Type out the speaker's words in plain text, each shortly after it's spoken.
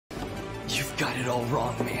You've got it all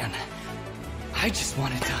wrong, man. I just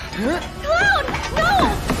wanted to... Cloud!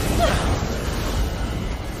 No!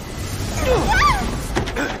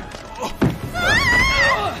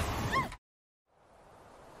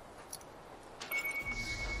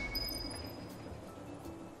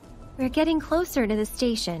 We're getting closer to the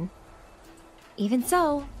station. Even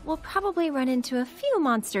so, we'll probably run into a few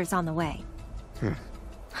monsters on the way.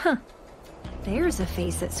 Huh. There's a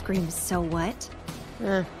face that screams, "So what?"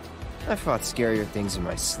 I fought scarier things in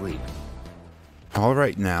my sleep.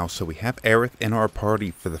 Alright now, so we have Aerith in our party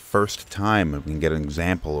for the first time, and we can get an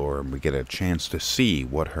example or we get a chance to see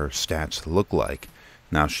what her stats look like.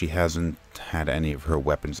 Now, she hasn't had any of her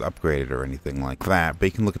weapons upgraded or anything like that, but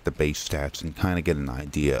you can look at the base stats and kind of get an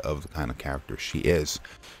idea of the kind of character she is.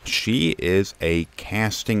 She is a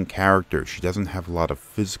casting character. She doesn't have a lot of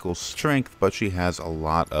physical strength, but she has a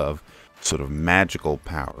lot of sort of magical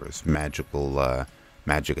powers, magic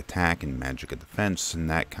attack and magic defense and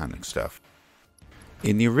that kind of stuff.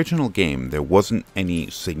 In the original game, there wasn't any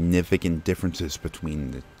significant differences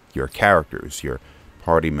between your characters, your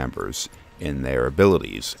party members, in their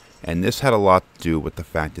abilities, and this had a lot to do with the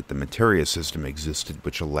fact that the materia system existed,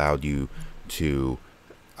 which allowed you to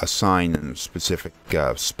assign specific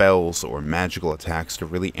spells or magical attacks to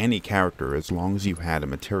really any character as long as you had a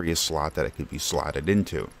materia slot that it could be slotted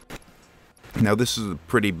into. Now, this is a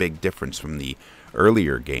pretty big difference from the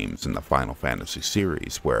earlier games in the Final Fantasy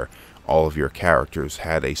series, where all of your characters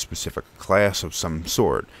had a specific class of some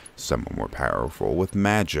sort. Some are more powerful with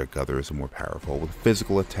magic, others are more powerful with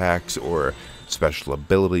physical attacks or special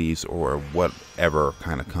abilities or whatever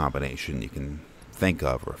kind of combination you can think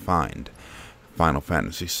of or find. Final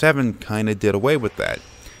Fantasy VII kind of did away with that.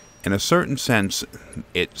 In a certain sense,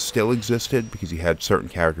 it still existed because you had certain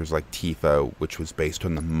characters like Tifa, which was based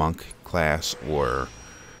on the monk class, or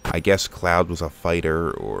I guess Cloud was a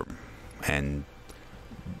fighter,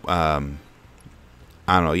 I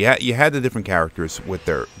don't know, you had the different characters with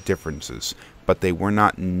their differences, but they were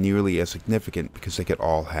not nearly as significant because they could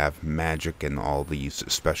all have magic and all these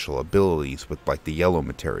special abilities with like the yellow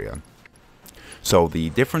materia. So the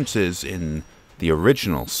differences in the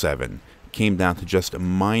original 7 came down to just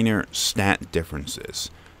minor stat differences.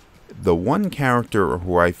 The one character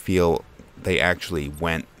who I feel they actually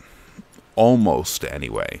went almost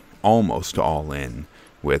all in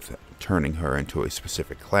with turning her into a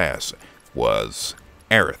specific class was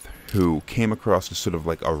Aerith, who came across as sort of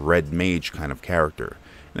like a red mage kind of character.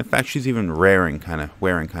 And in fact, she's even wearing kind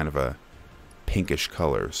of a pinkish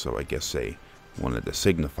color, so I guess they wanted to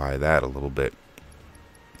signify that a little bit.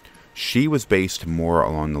 She was based more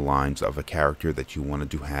along the lines of a character that you wanted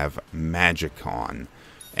to have magic on,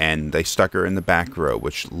 and they stuck her in the back row,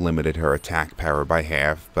 which limited her attack power by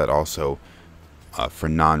half, but also for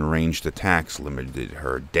non-ranged attacks limited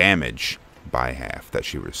her damage by half that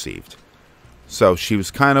she received. So she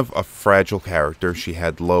was kind of a fragile character. She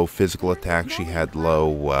had low physical attack, she had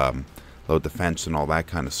low defense and all that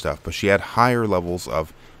kind of stuff, but she had higher levels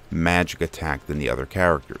of magic attack than the other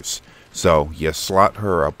characters. So you slot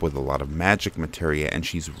her up with a lot of magic materia, and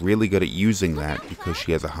she's really good at using that because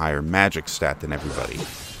she has a higher magic stat than everybody.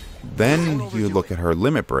 Then you look at her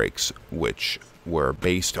limit breaks, which were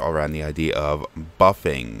based around the idea of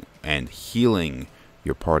buffing and healing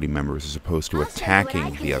your party members as opposed to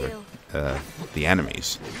attacking the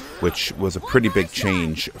enemies, which was a pretty big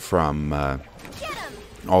change from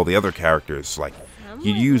all the other characters. Like,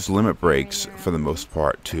 you use limit breaks for the most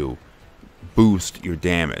part to boost your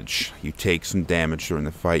damage. You take some damage during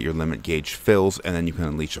the fight, your limit gauge fills, and then you can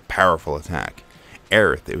unleash a powerful attack.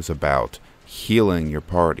 Aerith, it was about healing your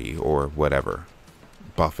party or whatever,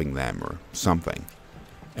 buffing them or something,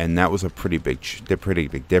 and that was a pretty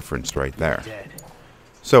big difference right there.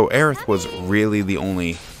 So Aerith was really the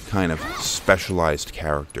only kind of specialized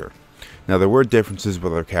character. Now, there were differences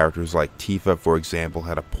with other characters, like Tifa, for example,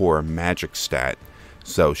 had a poor magic stat,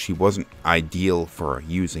 so she wasn't ideal for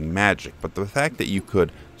using magic, but the fact that you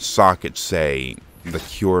could socket, say, the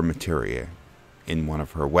cure materia in one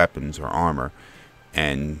of her weapons or armor,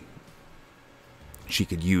 and she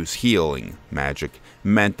could use healing magic,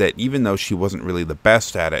 meant that even though she wasn't really the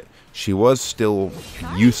best at it, she was still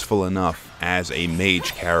useful enough as a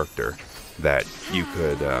mage character that you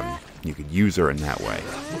could use her in that way.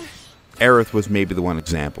 Aerith was maybe the one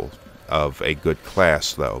example of a good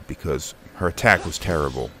class, though, because her attack was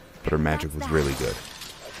terrible, but her magic was really good.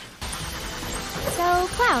 So,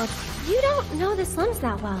 Cloud, you don't know the slums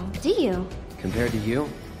that well, do you? Compared to you?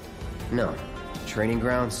 No. Training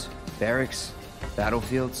grounds, barracks,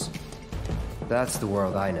 battlefields. That's the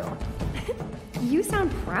world I know. You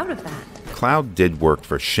sound proud of that. Cloud did work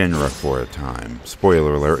for Shinra for a time.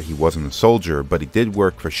 Spoiler alert, he wasn't a soldier, but he did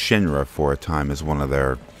work for Shinra for a time as one of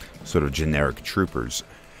their sort of generic troopers.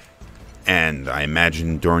 And I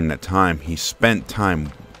imagine during that time, he spent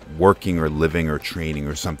time working or living or training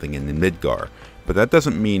or something in the Midgar. But that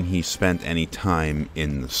doesn't mean he spent any time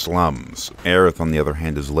in the slums. Aerith, on the other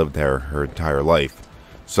hand, has lived there her entire life,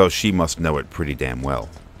 so she must know it pretty damn well.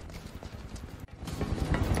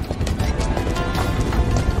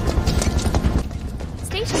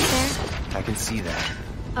 Station's there. I can see that.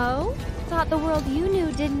 Oh? Thought the world you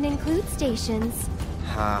knew didn't include stations.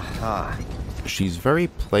 Ha ha. She's very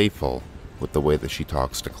playful with the way that she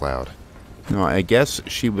talks to Cloud. No, I guess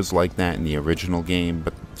she was like that in the original game,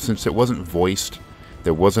 but since it wasn't voiced,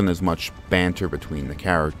 there wasn't as much banter between the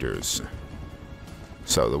characters.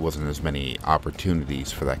 So there wasn't as many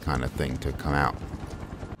opportunities for that kind of thing to come out.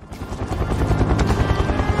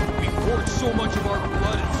 We poured so much of our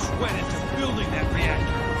blood and sweat into building that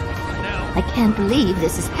reactor. Now... I can't believe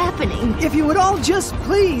this is happening. If you would all just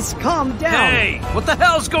please calm down. Hey! What the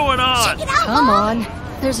hell's going on? Come on.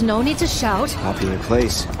 There's no need to shout. Popular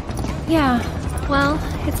place. Yeah, well,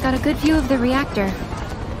 it's got a good view of the reactor.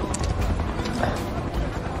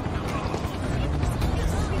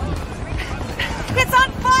 It's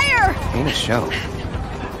on fire! Ain't a show.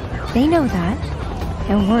 They know that.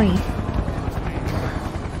 They're worried.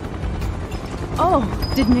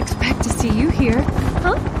 Oh, didn't expect to see you here.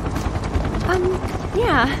 Huh?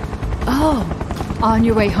 Yeah. Oh, on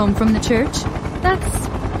your way home from the church? That's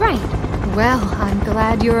right. Well, I'm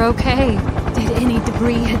glad you're okay. Did any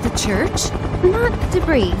debris hit the church? Not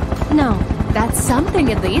debris, no. That's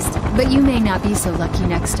something at least, but you may not be so lucky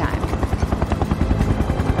next time.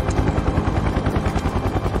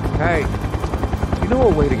 Hey, you know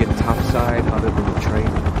a way to get topside other than the train?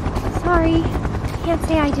 Sorry, can't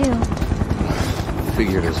say I do.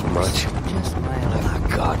 Figured as much. A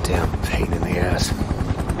goddamn pain in the ass.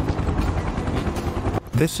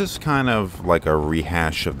 This is kind of like a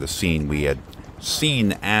rehash of the scene we had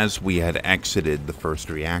seen as we had exited the first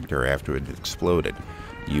reactor after it exploded.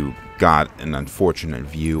 You got an unfortunate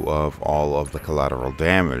view of all of the collateral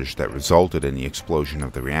damage that resulted in the explosion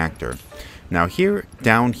of the reactor. Now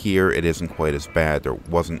down here, it isn't quite as bad. There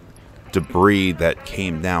wasn't debris that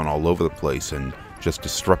came down all over the place and just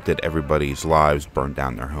disrupted everybody's lives, burned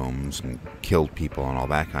down their homes, and killed people and all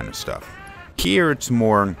that kind of stuff. Here, it's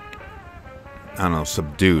more, I don't know,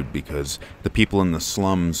 subdued, because the people in the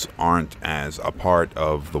slums aren't as a part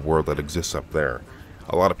of the world that exists up there.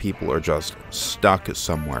 A lot of people are just stuck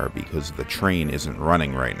somewhere because the train isn't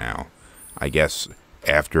running right now. I guess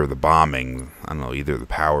after the bombing, I don't know, either the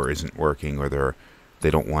power isn't working or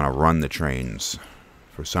they don't want to run the trains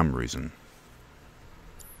for some reason.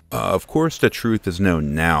 Of course, the truth is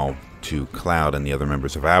known now to Cloud and the other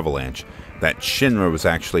members of Avalanche that Shinra was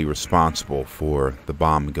actually responsible for the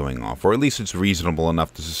bomb going off, or at least it's reasonable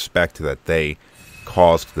enough to suspect that they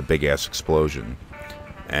caused the big-ass explosion.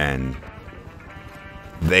 And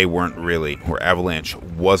they weren't really, or Avalanche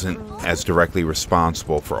wasn't as directly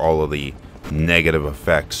responsible for all of the negative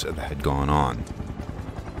effects that had gone on.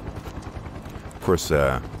 Of course,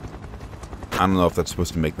 I don't know if that's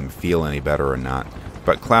supposed to make them feel any better or not,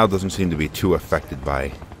 but Cloud doesn't seem to be too affected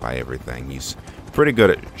by everything. He's pretty good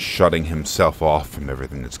at shutting himself off from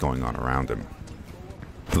everything that's going on around him.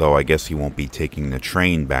 Though I guess he won't be taking the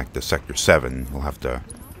train back to Sector 7.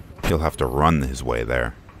 He'll have to run his way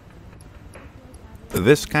there.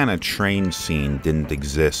 This kind of train scene didn't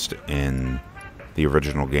exist in the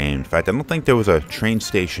original game. In fact, I don't think there was a train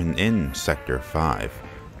station in Sector 5.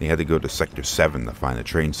 They had to go to Sector 7 to find a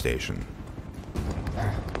train station.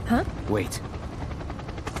 Huh? Wait.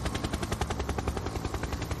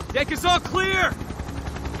 Deck is all clear!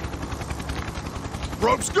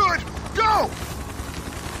 Rope's good! Go!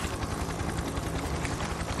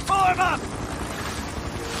 Pull him up!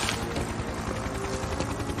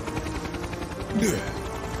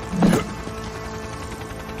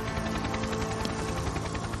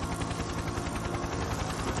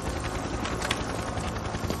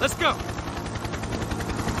 Let's go!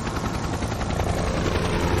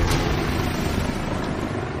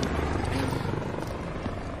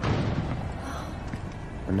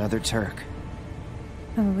 Another Turk.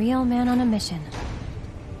 A real man on a mission.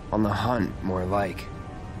 On the hunt, more like.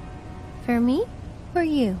 For me? For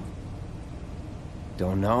you?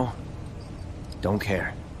 Don't know. Don't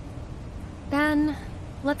care. Then,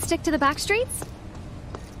 let's stick to the back streets?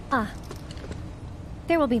 Ah.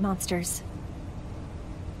 There will be monsters.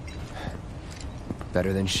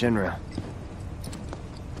 Better than Shinra.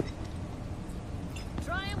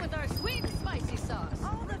 Try 'em with our sweet and spicy sauce.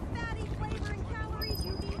 All the fatty flavor and calories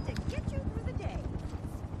you need to get you through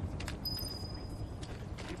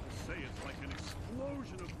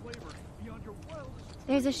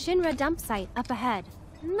There's a Shinra dump site up ahead.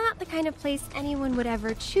 Not the kind of place anyone would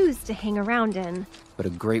ever choose to hang around in. But a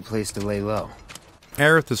great place to lay low.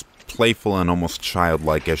 Aerith, as playful and almost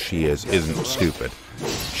childlike as she is, isn't stupid.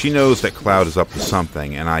 She knows that Cloud is up to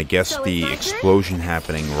something, and I guess the explosion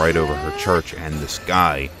happening right over her church and this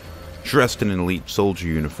guy, dressed in an elite soldier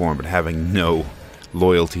uniform but having no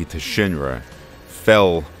loyalty to Shinra,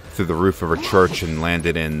 fell through the roof of her church and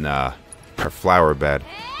landed in her flower bed,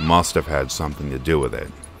 must have had something to do with it.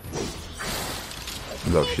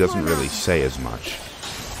 Though she doesn't really say as much.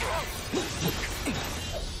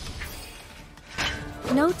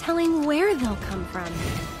 No telling where they'll come from.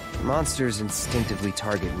 Monsters instinctively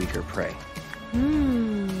target weaker prey.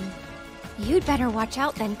 You'd better watch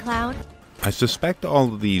out then, Cloud. I suspect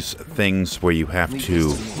all of these things where you have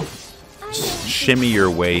to shimmy your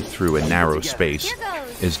way through a narrow space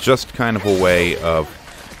is just kind of a way of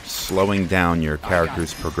slowing down your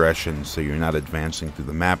character's progression so you're not advancing through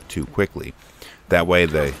the map too quickly. That way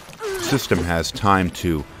the system has time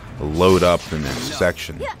to load up the next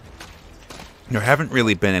section. There haven't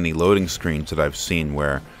really been any loading screens that I've seen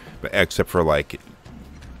where, except for like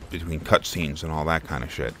between cutscenes and all that kind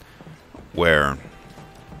of shit, where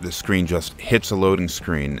the screen just hits a loading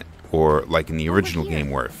screen, or like in the original game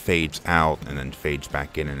where it fades out and then fades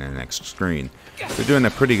back in the next screen. They're doing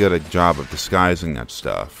a pretty good job of disguising that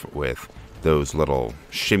stuff with those little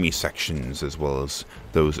shimmy sections as well as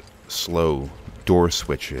those slow door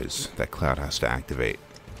switches that Cloud has to activate.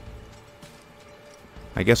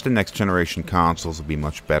 I guess the next generation consoles will be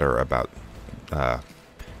much better about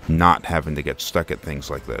not having to get stuck at things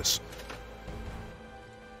like this.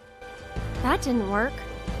 That didn't work.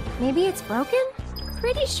 Maybe it's broken?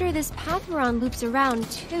 Pretty sure this path we're on loops around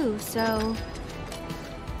too, so...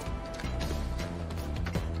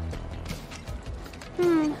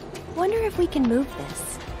 Wonder if we can move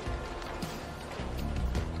this.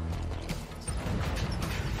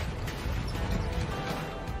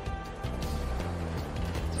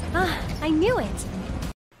 I knew it!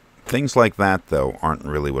 Things like that, though, aren't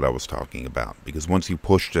really what I was talking about, because once you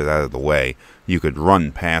pushed it out of the way, you could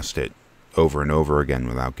run past it over and over again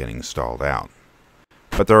without getting stalled out.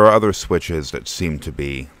 But there are other switches that seem to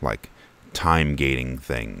be like time gating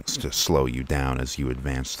things to slow you down as you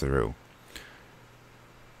advance through.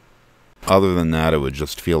 Other than that, it would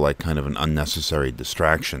just feel like kind of an unnecessary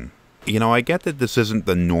distraction. You know, I get that this isn't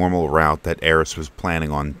the normal route that Aerith was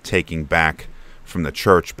planning on taking back from the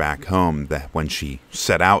church back home that when she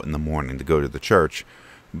set out in the morning to go to the church,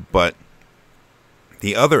 but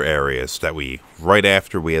the other areas that right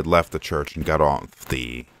after we had left the church and got off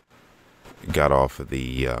of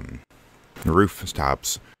the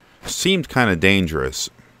rooftops seemed kind of dangerous.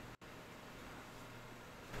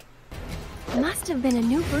 Must have been a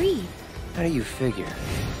new breed. How do you figure?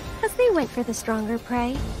 Because they went for the stronger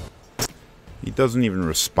prey. He doesn't even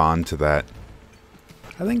respond to that.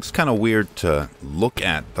 I think it's kind of weird to look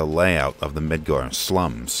at the layout of the Midgar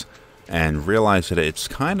slums and realize that it's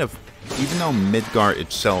kind of, even though Midgar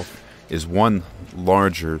itself is one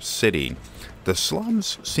larger city, the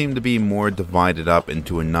slums seem to be more divided up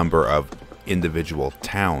into a number of individual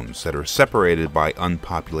towns that are separated by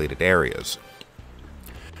unpopulated areas.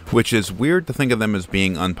 Which is weird to think of them as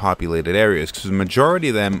being unpopulated areas, because the majority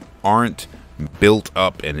of them aren't built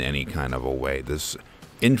up in any kind of a way. There's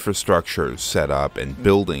infrastructure set up and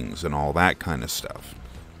buildings and all that kind of stuff.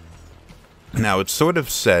 Now, it's sort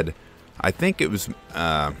of said, I think it was,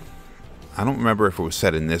 I don't remember if it was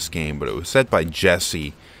said in this game, but it was said by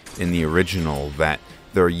Jesse in the original that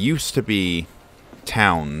there used to be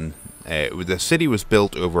the city was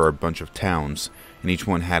built over a bunch of towns, and each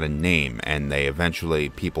one had a name, and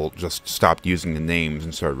people just stopped using the names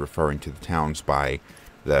and started referring to the towns by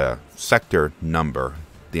the sector number,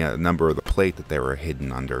 the number of the plate that they were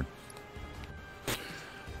hidden under.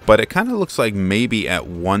 But it kind of looks like maybe at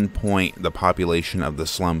one point the population of the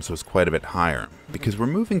slums was quite a bit higher, because we're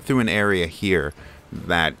moving through an area here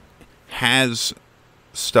that has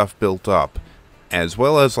stuff built up, as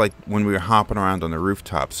well as like when we were hopping around on the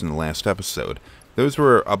rooftops in the last episode. Those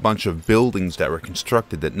were a bunch of buildings that were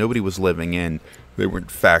constructed that nobody was living in. They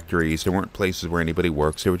weren't factories, they weren't places where anybody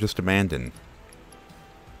works, they were just abandoned.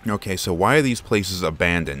 Okay, so why are these places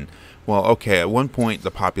abandoned? Well, okay, at one point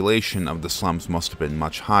the population of the slums must have been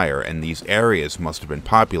much higher, and these areas must have been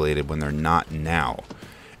populated when they're not now.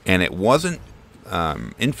 And it wasn't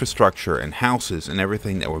infrastructure and houses and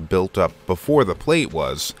everything that were built up before the plate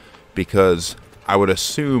was, because I would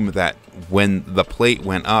assume that when the plate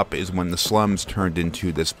went up is when the slums turned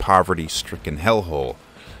into this poverty-stricken hellhole.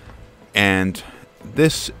 And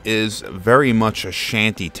this is very much a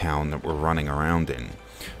shanty town that we're running around in.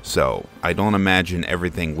 So I don't imagine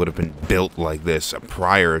everything would have been built like this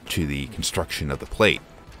prior to the construction of the plate.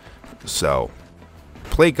 So,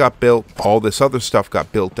 plate got built, all this other stuff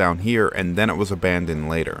got built down here, and then it was abandoned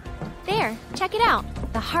later. There, check it out.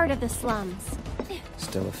 The heart of the slums.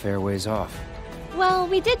 Still a fair ways off. Well,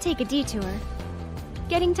 we did take a detour.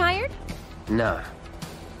 Getting tired? Nah.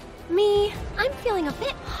 Me, I'm feeling a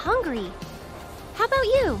bit hungry. How about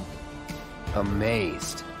you?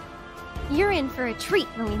 Amazed. You're in for a treat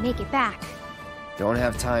when we make it back. Don't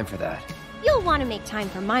have time for that. You'll want to make time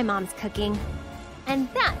for my mom's cooking. And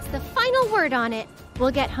that's the final word on it.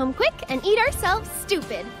 We'll get home quick and eat ourselves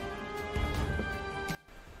stupid.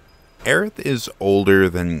 Aerith is older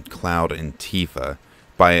than Cloud and Tifa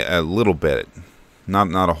by a little bit.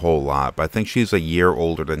 Not a whole lot, but I think she's a year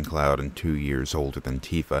older than Cloud and 2 years older than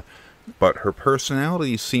Tifa. But her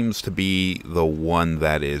personality seems to be the one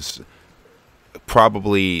that is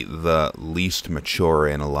probably the least mature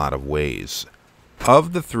in a lot of ways.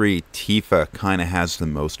 Of the three, Tifa kind of has the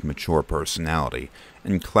most mature personality,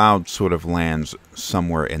 and Cloud sort of lands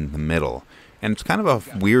somewhere in the middle. And it's kind of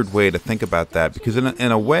a weird way to think about that, because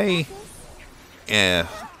in a way,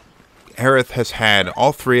 Aerith has had,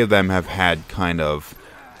 all three of them have had kind of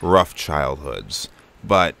rough childhoods.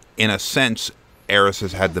 But in a sense, Aerith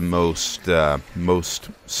has had the most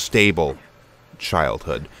stable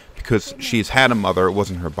childhood, because she's had a mother. It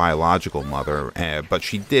wasn't her biological mother, but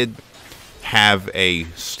she did have a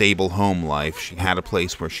stable home life. She had a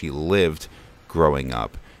place where she lived growing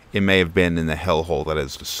up. It may have been in the hellhole that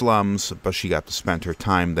is the slums, but she got to spend her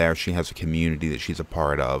time there. She has a community that she's a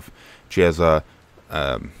part of. She has a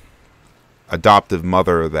adoptive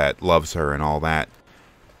mother that loves her and all that.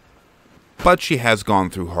 But she has gone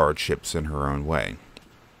through hardships in her own way.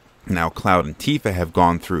 Now, Cloud and Tifa have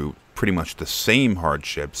gone through pretty much the same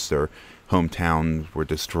hardships. Their hometowns were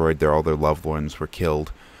destroyed, all their loved ones were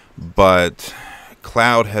killed. But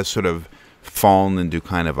Cloud has sort of fallen into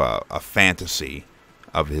kind of a fantasy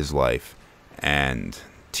of his life. And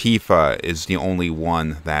Tifa is the only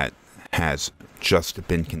one that has just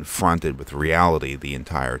been confronted with reality the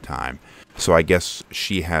entire time. So I guess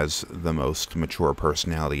she has the most mature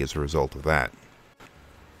personality as a result of that.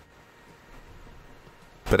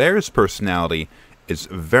 But Aerith's personality is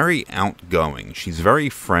very outgoing. She's very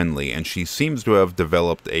friendly, and she seems to have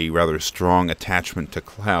developed a rather strong attachment to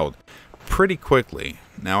Cloud pretty quickly.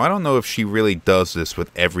 Now, I don't know if she really does this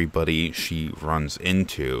with everybody she runs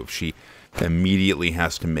into. If she immediately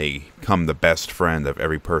has to become the best friend of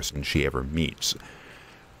every person she ever meets.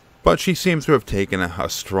 But she seems to have taken a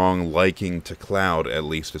strong liking to Cloud, at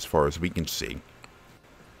least as far as we can see.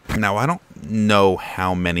 Now, I don't know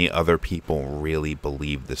how many other people really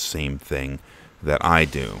believe the same thing that I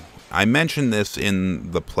do. I mentioned this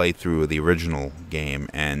in the playthrough of the original game,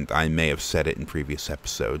 and I may have said it in previous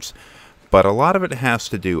episodes, but a lot of it has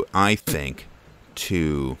to do, I think,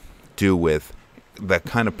 to do with the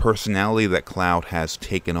kind of personality that Cloud has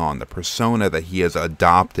taken on, the persona that he has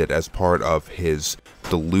adopted as part of his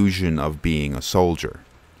delusion of being a soldier.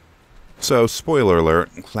 So, spoiler alert,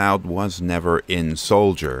 Cloud was never in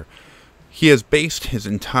Soldier. He has based his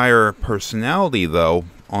entire personality, though,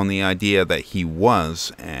 on the idea that he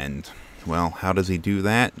was, and, well, how does he do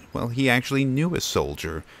that? Well, he actually knew a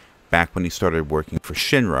soldier back when he started working for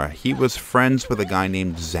Shinra. He was friends with a guy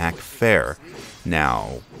named Zack Fair.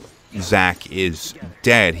 Now, Zack is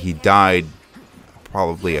dead. He died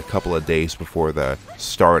probably a couple of days before the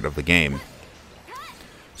start of the game.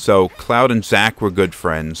 So, Cloud and Zack were good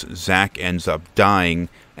friends. Zack ends up dying,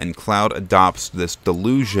 and Cloud adopts this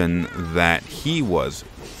delusion that he was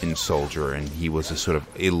in Soldier, and he was a sort of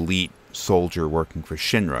elite soldier working for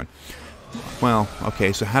Shinra. Well,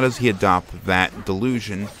 okay, so how does he adopt that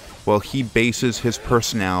delusion? Well, he bases his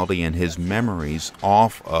personality and his memories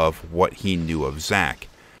off of what he knew of Zack.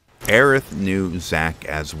 Aerith knew Zack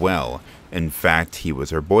as well. In fact, he was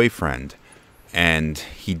her boyfriend. And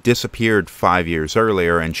he disappeared 5 years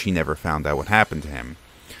earlier, and she never found out what happened to him.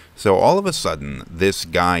 So all of a sudden, this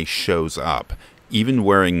guy shows up, even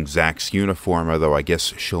wearing Zack's uniform, although I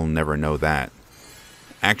guess she'll never know that.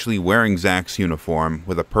 Actually wearing Zack's uniform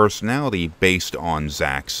with a personality based on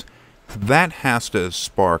Zack's, that has to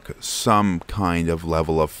spark some kind of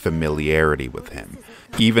level of familiarity with him,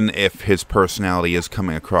 even if his personality is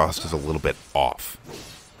coming across as a little bit off.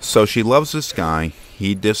 So she loves this guy,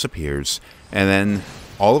 he disappears, and then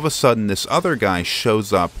all of a sudden this other guy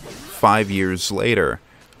shows up 5 years later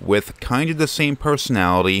with kind of the same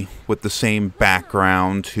personality, with the same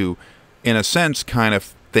background, who in a sense kind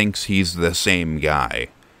of thinks he's the same guy.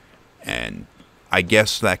 And I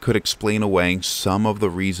guess that could explain away some of the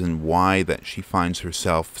reason why that she finds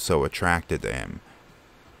herself so attracted to him.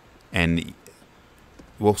 And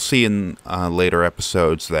we'll see in later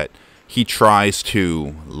episodes that he tries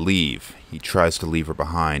to leave. He tries to leave her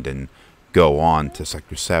behind and go on to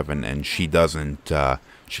Sector 7, and she doesn't,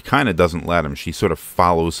 she kind of doesn't let him. She sort of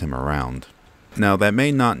follows him around. Now, that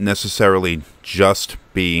may not necessarily just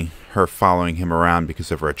be her following him around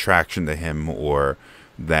because of her attraction to him, or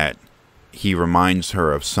that he reminds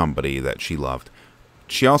her of somebody that she loved.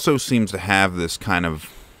 She also seems to have this kind of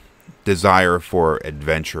desire for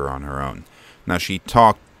adventure on her own. Now, she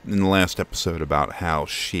talked in the last episode about how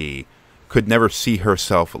she could never see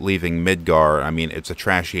herself leaving Midgar. I mean, it's a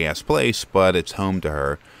trashy-ass place, but it's home to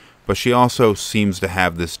her. But she also seems to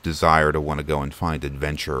have this desire to want to go and find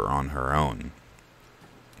adventure on her own.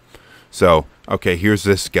 So, okay, here's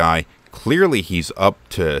this guy. Clearly he's up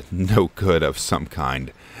to no good of some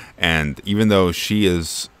kind. And even though she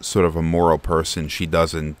is sort of a moral person, she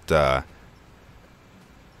doesn't,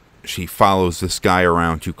 she follows this guy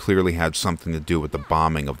around who clearly had something to do with the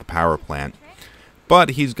bombing of the power plant.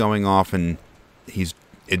 But he's going off and he's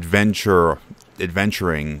adventuring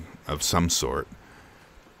of some sort.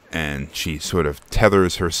 And she sort of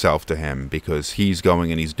tethers herself to him because he's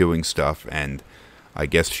going and he's doing stuff, and I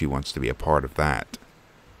guess she wants to be a part of that.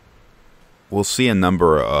 We'll see a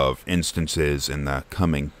number of instances in the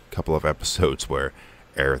coming couple of episodes where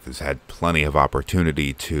Aerith has had plenty of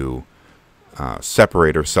opportunity to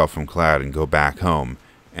separate herself from Cloud and go back home,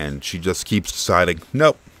 and she just keeps deciding,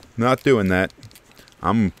 nope, not doing that.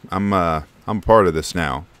 I'm part of this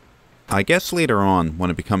now. I guess later on, when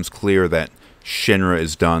it becomes clear that Shinra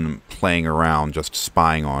is done playing around, just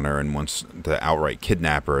spying on her, and wants to outright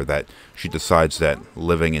kidnap her, that she decides that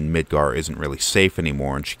living in Midgar isn't really safe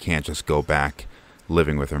anymore, and she can't just go back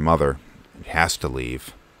living with her mother. She has to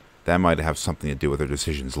leave. That might have something to do with her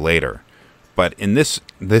decisions later. But in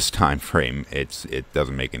this time frame, it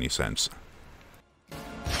doesn't make any sense.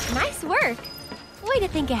 Nice work. Way to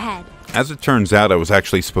think ahead. As it turns out, I was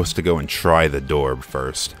actually supposed to go and try the door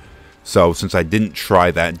first. So, since I didn't try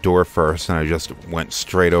that door first, and I just went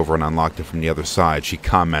straight over and unlocked it from the other side, she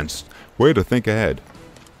comments, way to think ahead.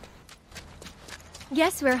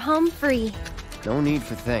 Guess we're home free. No need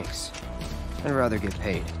for thanks. I'd rather get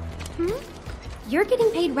paid. You're getting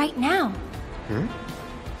paid right now.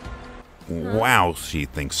 Wow, she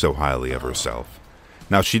thinks so highly of herself.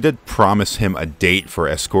 Now, she did promise him a date for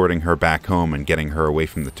escorting her back home and getting her away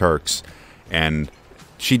from the Turks, and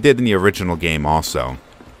she did in the original game also.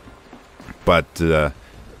 But,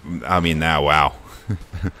 I mean, now, wow.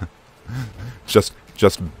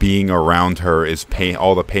 just being around her is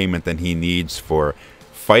all the payment that he needs for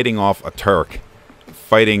fighting off a Turk,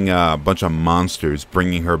 fighting a bunch of monsters,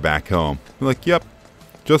 bringing her back home. I'm like, yep,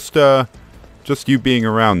 just you being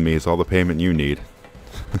around me is all the payment you need.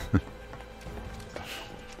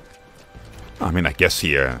 I mean, I guess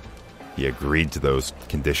he agreed to those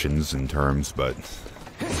conditions and terms, but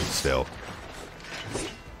still.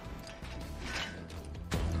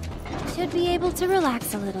 Should be able to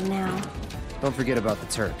relax a little now. Don't forget about the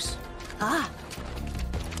Turks. Ah.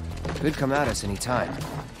 Could come at us any time.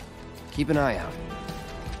 Keep an eye out.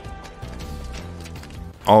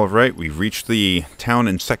 Alright, we've reached the town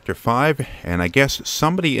in Sector 5, and I guess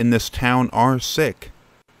somebody in this town are sick.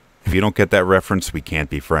 If you don't get that reference, we can't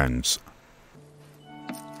be friends.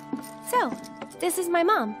 So, this is my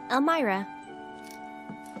mom, Elmira.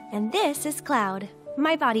 And this is Cloud,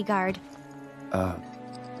 my bodyguard.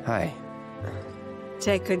 Hi.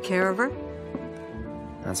 Take good care of her?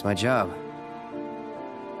 That's my job.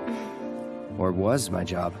 Or was my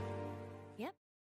job.